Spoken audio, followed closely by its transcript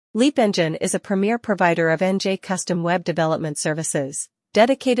LeapEngine is a premier provider of NJ custom web development services,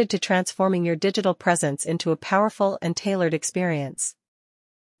 dedicated to transforming your digital presence into a powerful and tailored experience.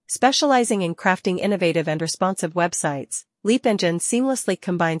 Specializing in crafting innovative and responsive websites, LeapEngine seamlessly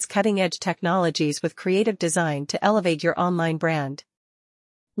combines cutting-edge technologies with creative design to elevate your online brand.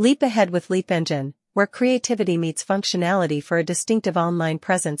 Leap ahead with LeapEngine, where creativity meets functionality for a distinctive online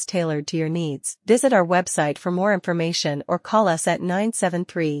presence tailored to your needs. Visit our website for more information or call us at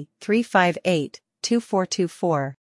 973-358-2424.